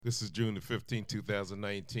This is June the 15th,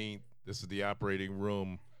 2019. This is the operating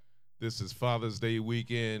room. This is Father's Day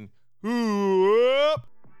weekend. Whoop!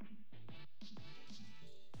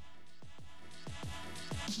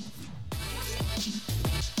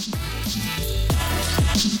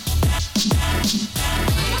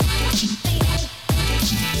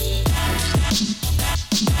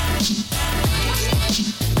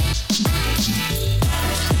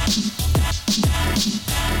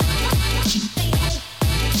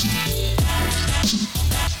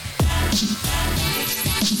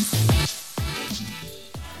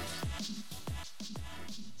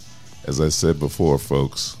 As I said before,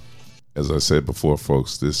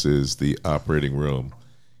 folks, this is the operating room.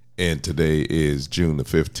 And today is June the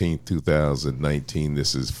 15th, 2019.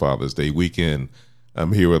 This is Father's Day weekend.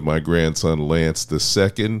 I'm here with my grandson, Lance the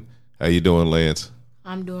second. How you doing, Lance?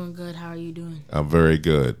 I'm doing good. How are you doing? I'm very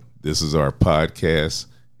good. This is our podcast,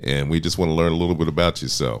 and we just want to learn a little bit about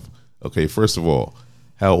yourself. Okay, first of all,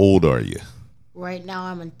 how old are you? Right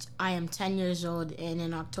now, I am 10 years old, and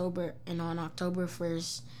on October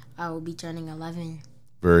 1st, I will be turning 11.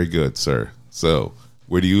 Very good, sir. So,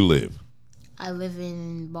 where do you live? I live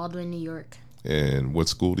in Baldwin, New York. And what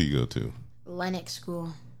school do you go to? Lennox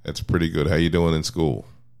School. That's pretty good. How you doing in school?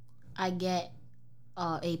 I get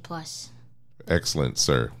A+. Excellent,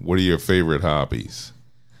 sir. What are your favorite hobbies?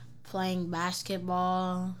 Playing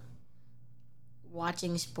basketball,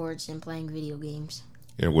 watching sports, and playing video games.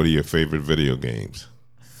 And what are your favorite video games?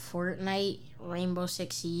 Fortnite, Rainbow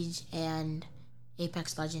Six Siege, and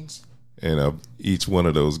Apex Legends. And of each one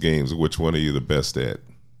of those games, which one are you the best at?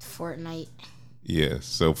 Fortnite. Yeah.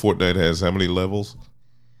 So Fortnite has how many levels?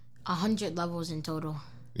 100 levels in total.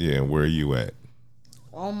 Yeah. And where are you at?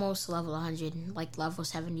 Almost level 100, like level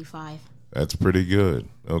 75. That's pretty good.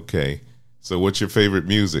 Okay. So what's your favorite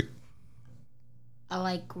music? I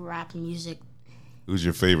like rap music. Who's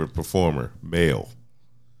your favorite performer? Male.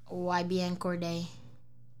 YBN Corday.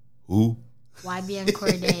 Who? YBN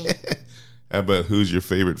Corday. How about who's your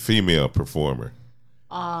favorite female performer?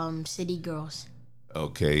 City Girls.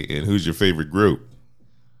 Okay, and who's your favorite group?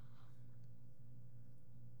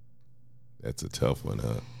 That's a tough one,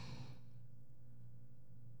 huh?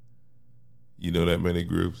 You know that many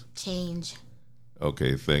groups? Change.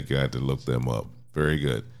 Okay, thank you. I had to look them up. Very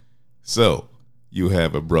good. So, you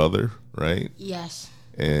have a brother, right? Yes.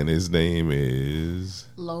 And his name is?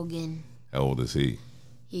 Logan. How old is he?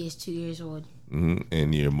 He is 2 years old.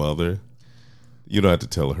 And your mother? You don't have to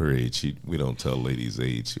tell her age. We don't tell ladies'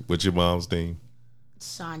 age. What's your mom's name?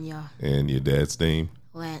 Sonia. And your dad's name?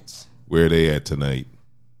 Lance. Where are they at tonight?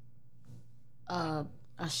 A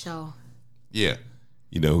show. Yeah.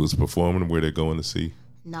 You know who's performing, where they're going to see?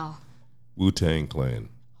 No. Wu-Tang Clan.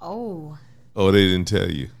 Oh. Oh, they didn't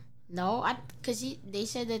tell you? No, because they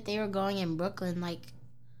said that they were going in Brooklyn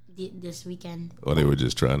this weekend. Oh, they were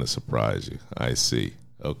just trying to surprise you. I see.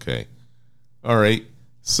 Okay. All right.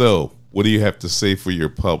 So, what do you have to say for your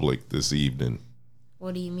public this evening?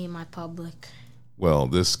 What do you mean, my public? Well,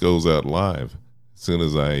 this goes out live. As soon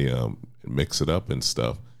as I mix it up and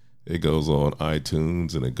stuff, it goes on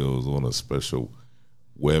iTunes and it goes on a special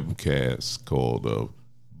webcast called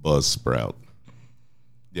Buzzsprout.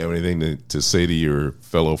 Do you have anything to say to your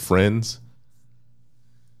fellow friends?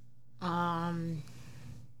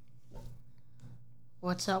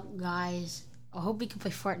 What's up, guys? I hope we can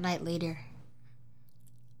play Fortnite later.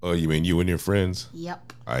 Oh, you mean you and your friends?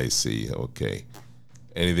 Yep. I see. Okay.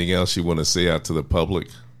 Anything else you want to say out to the public?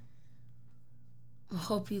 I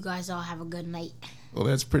hope you guys all have a good night. Well,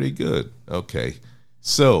 that's pretty good. Okay.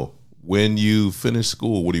 So, when you finish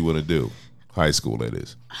school, what do you want to do? High school, that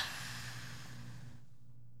is.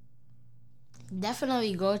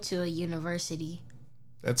 Definitely go to a university.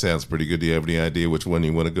 That sounds pretty good. Do you have any idea which one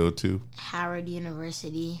you want to go to? Howard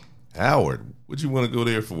University. Howard? What'd you want to go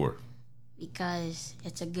there for? Because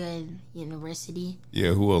it's a good university.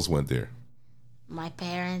 Yeah, who else went there? My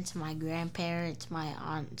parents, my grandparents, my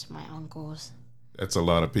aunts, my uncles. That's a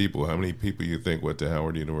lot of people. How many people you think went to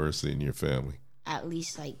Howard University in your family? At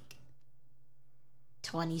least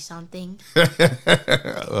 20-something.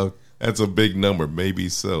 That's a big number. Maybe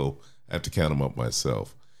so. I have to count them up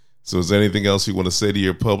myself. So is there anything else you want to say to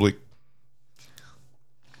your public?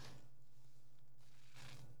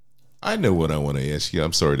 I know what I want to ask you.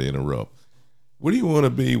 I'm sorry to interrupt. What do you want to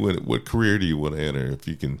be? What career do you want to enter? If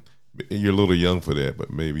you can, you're a little young for that, but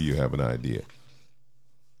maybe you have an idea.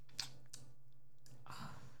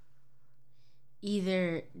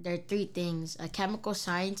 There are three things: a chemical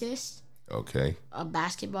scientist, okay, a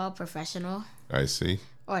basketball professional, I see,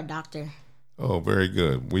 or a doctor. Oh, very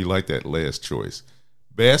good. We like that last choice.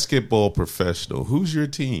 Basketball professional. Who's your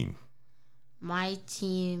team? My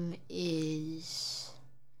team is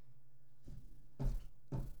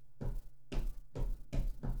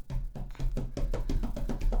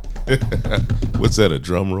What's that, a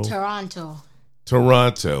drum roll? Toronto.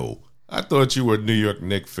 Toronto. I thought you were a New York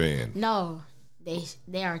Knicks fan. No,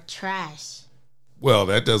 they are trash. Well,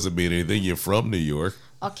 that doesn't mean anything. You're from New York.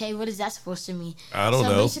 Okay, what is that supposed to mean? I don't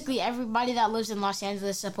know. So basically, everybody that lives in Los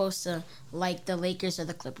Angeles is supposed to like the Lakers or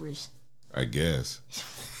the Clippers. I guess.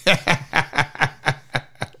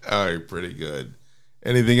 All right, pretty good.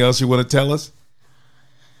 Anything else you want to tell us?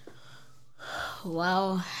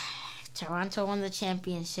 Well, Toronto won the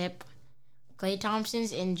championship. Klay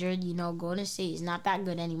Thompson's injured. Golden State is not that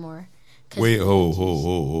good anymore. Wait,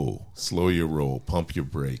 ho. Slow your roll. Pump your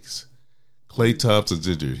brakes. Klay Thompson's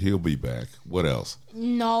injured. He'll be back. What else?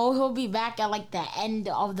 No, he'll be back at like the end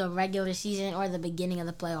of the regular season or the beginning of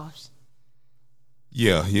the playoffs.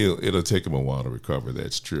 Yeah, it'll take him a while to recover.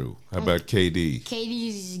 That's true. How about KD?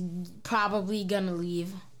 KD's probably gonna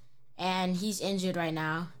leave, and he's injured right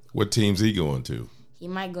now. What team's he going to? He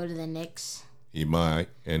might go to the Knicks. He might.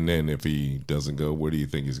 And then if he doesn't go, where do you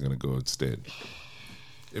think he's going to go instead?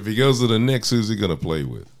 If he goes to the Knicks, who's he going to play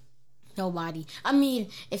with? Nobody. I mean,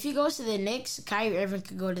 if he goes to the Knicks, Kyrie Irving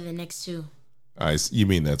could go to the Knicks too. You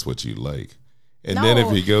mean that's what you like? And No, then if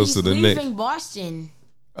he goes to the he's Knicks, leaving Boston.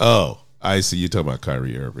 oh, I see. You're talking about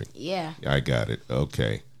Kyrie Irving. Yeah. I got it.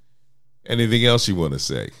 Okay. Anything else you want to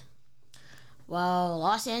say? Well,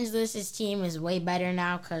 Los Angeles' team is way better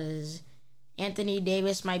now because Anthony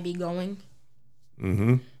Davis might be going.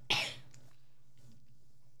 Mm-hmm.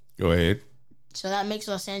 Go ahead. So that makes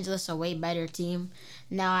Los Angeles a way better team.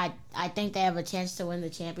 Now, I think they have a chance to win the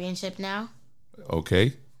championship now.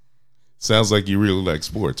 Okay. Sounds like you really like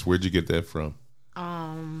sports. Where'd you get that from?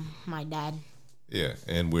 My dad. Yeah,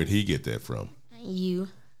 and where'd he get that from? You.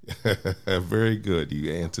 Very good.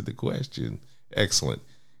 You answered the question. Excellent.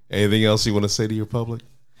 Anything else you want to say to your public?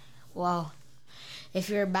 Well, if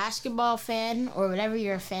you're a basketball fan or whatever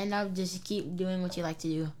you're a fan of, just keep doing what you like to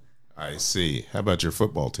do. I see. How about your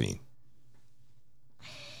football team?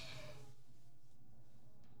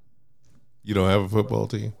 You don't have a football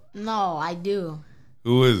team? No, I do.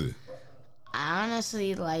 Who is it? I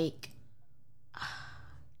honestly like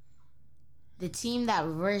the team that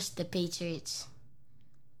versed the Patriots.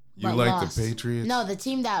 You but like lost. the Patriots? No, the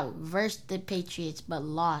team that versed the Patriots but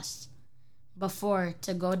lost before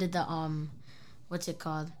to go to the what's it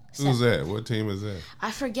called? Who's that? What team is that?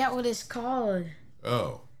 I forget what it's called.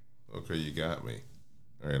 Oh, okay, you got me.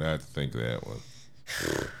 All right, I have to think of that one.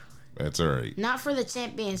 That's all right. Not for the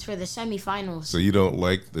champions, for the semifinals. So you don't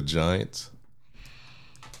like the Giants?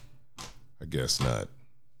 I guess not.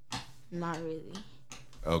 Not really.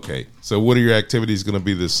 Okay, so what are your activities going to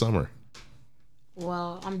be this summer?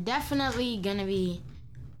 Well, I'm definitely gonna be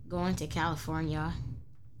going to California.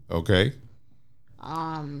 Okay.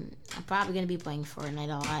 I'm probably gonna be playing Fortnite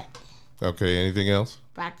a lot. Okay, anything else?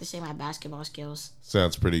 Practicing my basketball skills.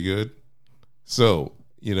 Sounds pretty good. So,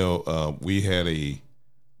 we had a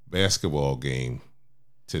basketball game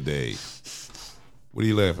today. What are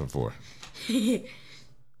you laughing for?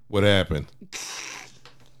 What happened?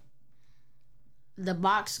 The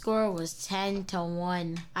box score was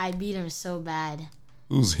 10-1. I beat him so bad.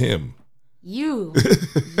 Who's him? You.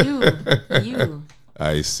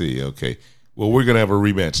 I see. Okay. Well, we're going to have a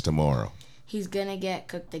rematch tomorrow. He's going to get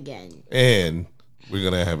cooked again. And we're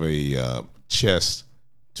going to have a chess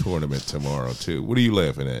tournament tomorrow, too. What are you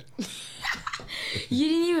laughing at? You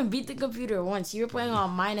didn't even beat the computer once. You were playing on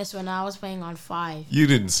minus when I was playing on 5. You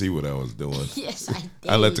didn't see what I was doing. Yes, I did.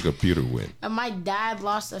 I let the computer win. And my dad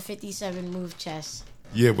lost a 57-move chess.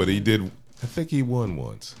 Yeah, but he did. I think he won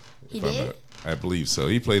once. He did? I believe so.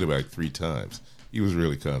 He played about 3 times. He was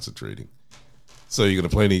really concentrating. So you're going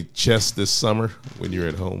to play any chess this summer when you're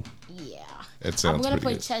at home? Yeah. That sounds I'm going to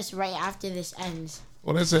play good. chess right after this ends.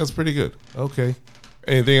 Well, that sounds pretty good. Okay.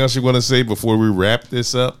 Anything else you want to say before we wrap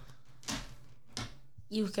this up?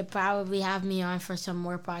 You could probably have me on for some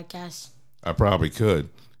more podcasts. I probably could.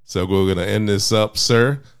 So we're going to end this up,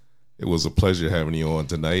 sir. It was a pleasure having you on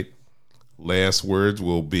tonight. Last words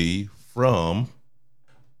will be from,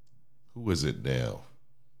 who is it now?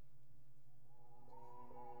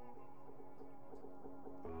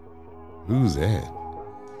 Who's that?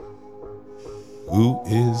 Who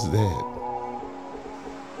is that?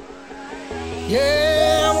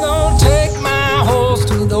 Yeah, I'm gonna take my horse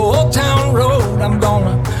to the old town road. I'm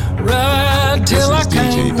gonna ride till I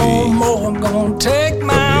can't no more. I'm gonna take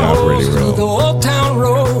my horse to the old town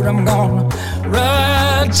road. I'm gonna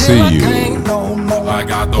ride till I can't no more. I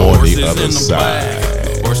got the horses in the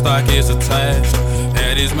black. Horse stock is attached.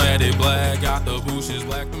 Head is matted black. Got the